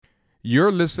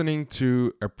You're listening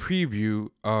to a preview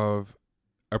of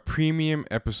a premium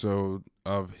episode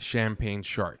of Champagne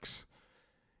Sharks.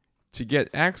 To get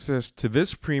access to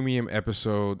this premium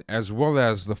episode, as well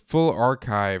as the full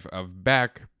archive of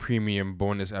back premium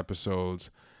bonus episodes,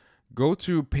 go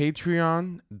to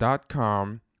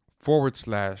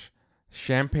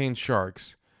patreon.com/champagne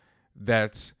sharks.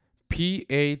 That's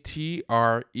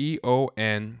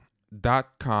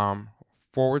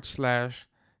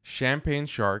patreon.com/champagne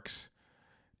sharks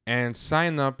and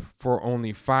sign up for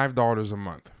only $5 a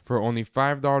month. For only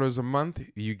 $5 a month,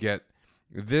 you get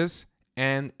this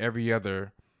and every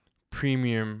other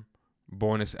premium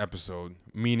bonus episode,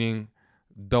 meaning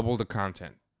double the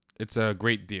content. It's a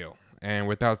great deal. And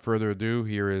without further ado,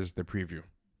 here is the preview.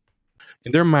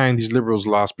 In their mind, these liberals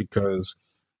lost because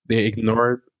they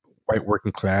ignored white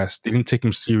working class. They didn't take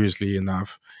them seriously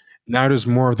enough. Now there's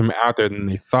more of them out there than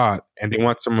they thought, and they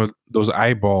want some of those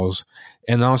eyeballs.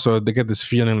 And also, they get this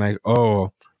feeling like,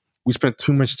 oh, we spent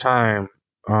too much time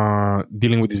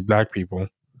dealing with these black people,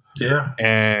 Yeah.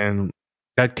 and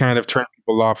that kind of turned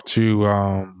people off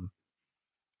to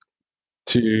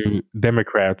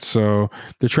Democrats. So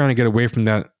they're trying to get away from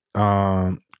that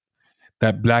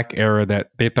black era that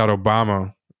they thought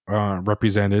Obama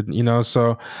represented.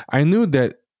 So I knew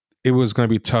that it was going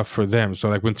to be tough for them. So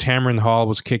like when Tamron Hall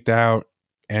was kicked out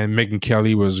and Megyn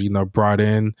Kelly was brought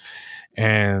in,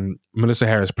 and Melissa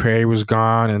Harris Perry was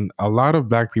gone, and a lot of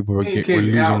black people were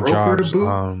losing jobs.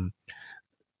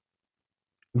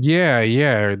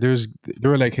 Yeah. They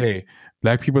were like, hey,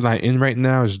 black people not in right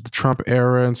now is the Trump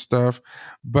era and stuff.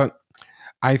 But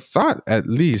I thought at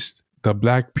least the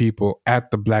black people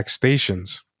at the black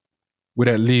stations would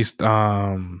at least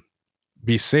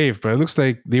be safe. But it looks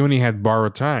like they only had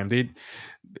borrowed time. They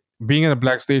being at a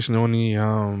black station only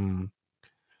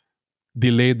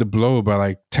delayed the blow by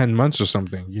like 10 months or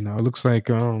something. It looks like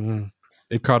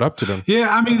it caught up to them. Yeah,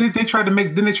 I mean they tried to make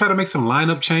didn't they try to make some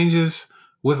lineup changes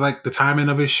with like the timing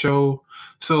of his show.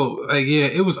 So like yeah,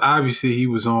 it was obviously he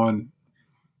was on.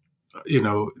 They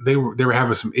were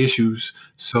having some issues,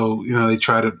 so they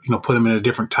try to put him in a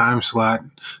different time slot,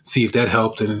 see if that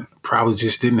helped, and it probably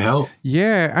just didn't help.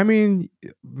 Yeah, I mean,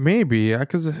 maybe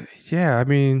because I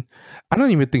mean, I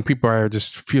don't even think people are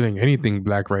just feeling anything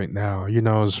black right now.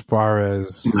 As far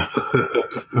as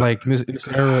like in this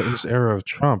era of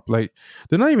Trump, like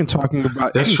they're not even talking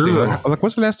about That's anything. true. Like,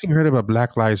 what's the last thing you heard about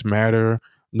Black Lives Matter?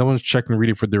 No one's checking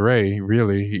really for DeRay,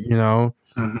 really. Mhm.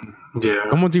 Yeah.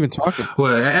 No one's even talking.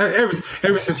 Well,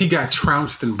 ever since he got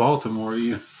trounced in Baltimore,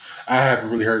 I haven't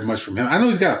really heard much from him. I know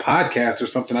he's got a podcast or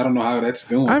something. I don't know how that's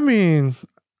doing. I mean,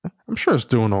 I'm sure it's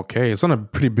doing okay. It's on a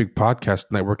pretty big podcast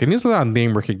network, and there's a lot of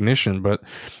name recognition. But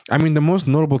I mean, the most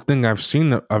notable thing I've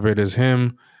seen of it is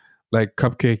him like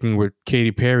cupcaking with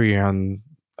Katy Perry on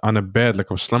a bed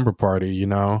like a slumber party,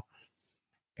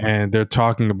 and they're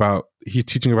talking about he's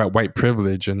teaching about white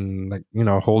privilege and like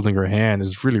holding her hand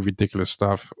is really ridiculous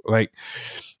stuff. Like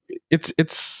it's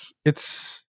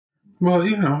Well,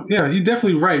 yeah, you're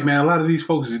definitely right, man. A lot of these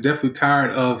folks is definitely tired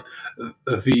of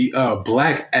the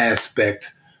black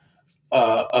aspect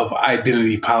of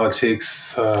identity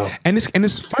politics. and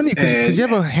it's funny because you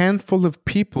have a handful of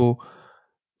people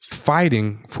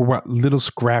fighting for what little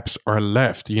scraps are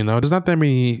left. There's not that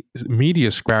many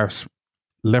media scraps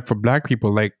left for black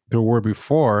people like there were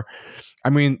before. I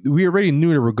mean, we already knew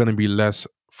there were going to be less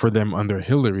for them under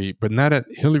Hillary, but now that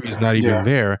Hillary's not even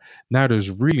there, now there's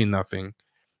really nothing.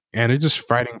 And they're just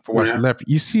fighting for what's left.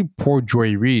 You see poor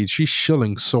Joy Reid, she's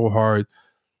shilling so hard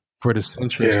for the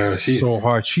centrists, so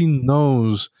hard. She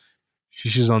knows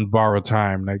she's on borrowed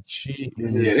time. Like she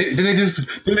did they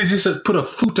just put a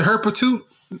foot to her pursuit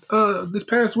this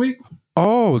past week?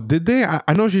 Oh, did they? I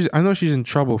know she's in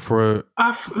trouble for.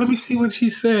 Let me see what she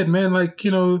said, man. Like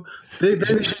she's in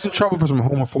trouble for some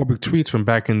homophobic tweets from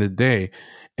back in the day,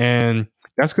 and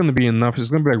that's going to be enough. It's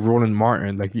going to be like Roland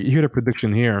Martin. Like you hear the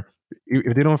prediction here.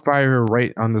 If they don't fire her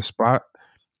right on the spot,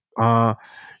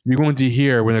 you're going to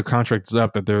hear when the contract's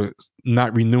up that they're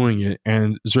not renewing it,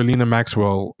 and Zerlina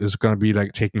Maxwell is going to be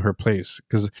like taking her place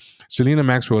because Zerlina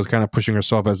Maxwell is kind of pushing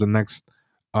herself as the next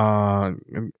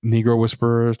Negro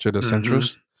whisperer to the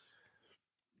centrist.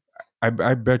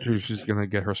 I bet you she's gonna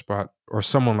get her spot or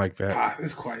someone like that.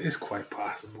 It's quite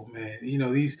possible, man.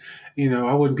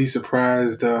 I wouldn't be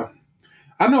surprised. I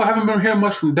know I haven't been hearing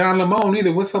much from Don Lemon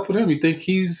either. What's up with him? You think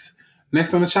he's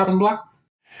next on the chopping block?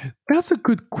 That's a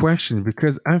good question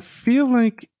because I feel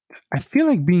like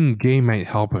being gay might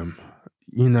help him.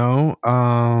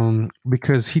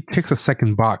 Because he ticks a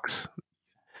second box.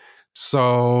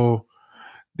 So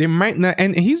they might not,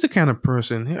 and he's the kind of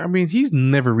person. I mean, he's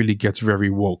never really gets very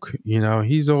woke.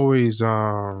 He's always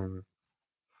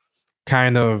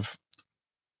kind of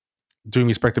doing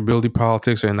respectability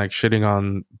politics and like shitting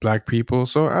on black people.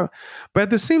 So, but at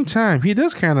the same time, he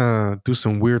does kind of do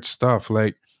some weird stuff.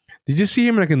 Like, did you see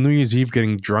him like a New Year's Eve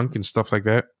getting drunk and stuff like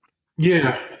that,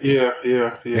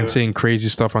 and saying crazy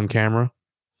stuff on camera?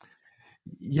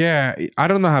 Yeah, I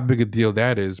don't know how big a deal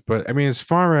that is, but I mean, as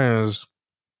far as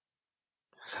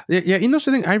yeah, you know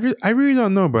something, I really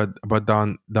don't know about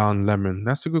Don Lemon.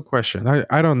 That's a good question.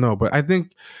 I don't know, but I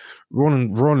think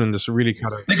Roland is really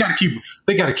kind of. They got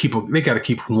to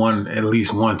keep one, at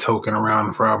least one token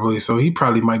around probably. So he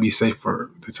probably might be safe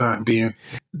for the time being.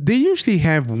 They usually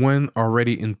have one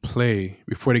already in play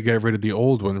before they get rid of the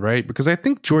old one, right? Because I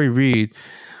think Joy Reid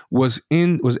was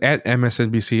at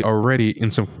MSNBC already in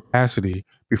some capacity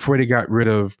before they got rid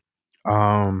of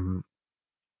um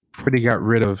before they got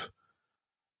rid of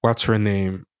what's her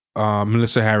name,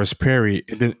 Melissa Harris Perry,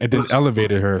 and then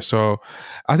elevated her. So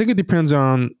I think it depends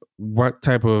on what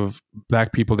type of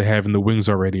black people they have in the wings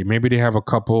already. Maybe they have a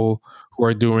couple who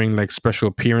are doing like special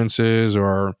appearances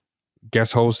or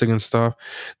guest hosting and stuff.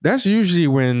 That's usually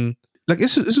when, like,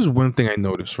 this is one thing I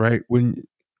noticed, right? When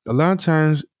a lot of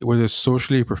times, whether it's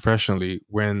socially or professionally,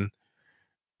 when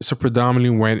it's a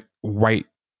predominantly white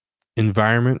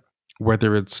environment,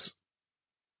 whether it's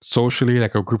socially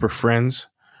like a group of friends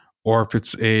or if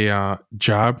it's a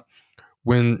job,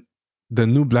 when the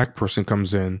new black person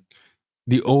comes in,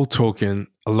 the old token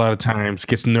a lot of times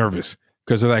gets nervous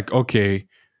because they're like, okay,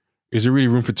 is there really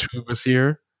room for two of us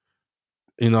here?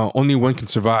 You know, only one can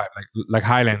survive, like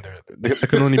Highlander. There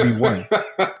can only be one.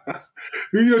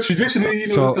 Traditionally,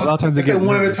 so a lot of times they get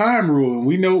one at a time rule.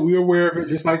 We're aware of it,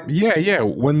 just like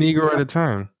one Negro at a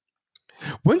time.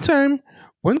 One time,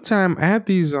 I had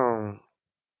these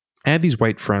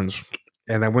white friends,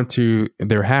 and I went to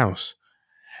their house,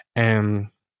 and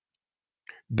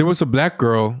there was a black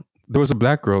girl.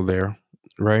 There,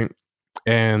 right?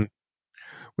 And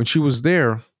when she was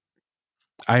there,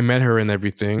 I met her and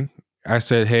everything. I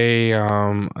said, "Hey,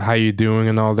 how you doing?"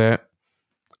 and all that,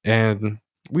 and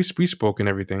we spoke and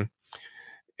everything.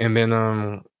 And then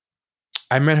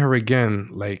I met her again,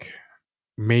 like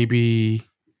maybe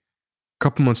a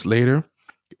couple months later,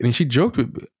 and she joked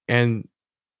with me. And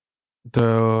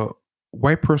the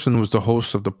white person who was the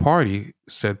host of the party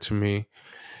said to me,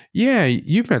 "Yeah,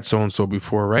 you've met so and so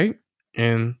before, right?"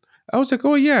 And I was like,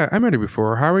 "Oh yeah, I met her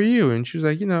before. How are you?" And she was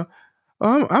like,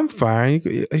 "Oh, I'm fine."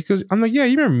 Because I'm like, "Yeah,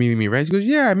 you remember meeting me, right?" She goes,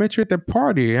 "Yeah, I met you at that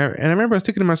party." And I remember I was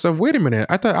thinking to myself, "Wait a minute,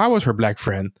 I thought I was her black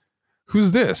friend.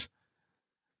 Who's this?"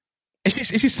 And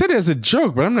she said it as a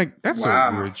joke, but I'm like, that's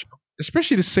a weird joke,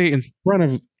 especially to say in front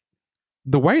of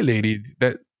the white lady.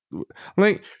 That,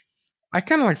 like, I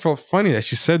kind of like felt funny that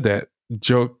she said that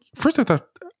joke. First,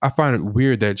 I found it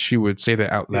weird that she would say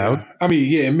that out loud. Yeah. I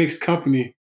mean, in mixed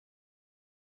company,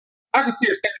 I can see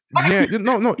her.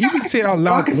 No, even say it out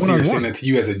loud. I can see her saying it to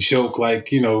you as a joke,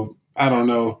 like I don't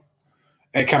know,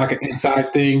 and kind of like an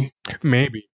inside thing.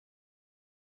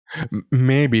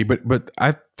 Maybe, but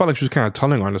I felt like she was kind of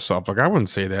telling on herself. Like, I wouldn't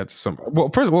say that to some. Well,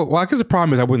 first, I guess the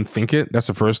problem is I wouldn't think it. That's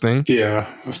the first thing. Yeah,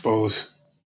 I suppose.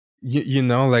 You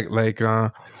know, like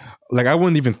I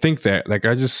wouldn't even think that. Like,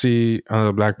 I just see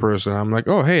another black person. I'm like,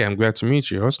 oh, hey, I'm glad to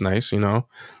meet you. That's nice, So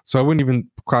I wouldn't even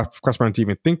cross my mind to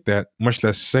even think that, much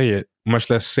less say it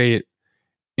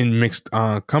in mixed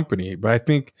company. But I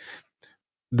think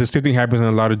the same thing happens in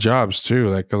a lot of jobs too.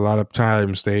 Like, a lot of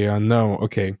times they know,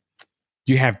 okay,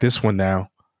 you have this one now.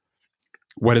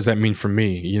 What does that mean for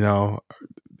me?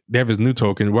 They have this new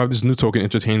token. What if this new token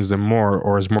entertains them more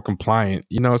or is more compliant?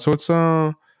 So it's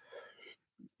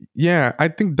yeah, I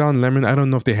think Don Lemon, I don't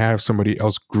know if they have somebody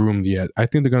else groomed yet. I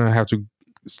think they're gonna have to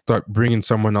start bringing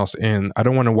someone else in. I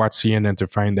don't want to watch CNN to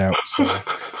find out. So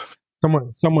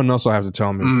someone else will have to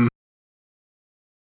tell me.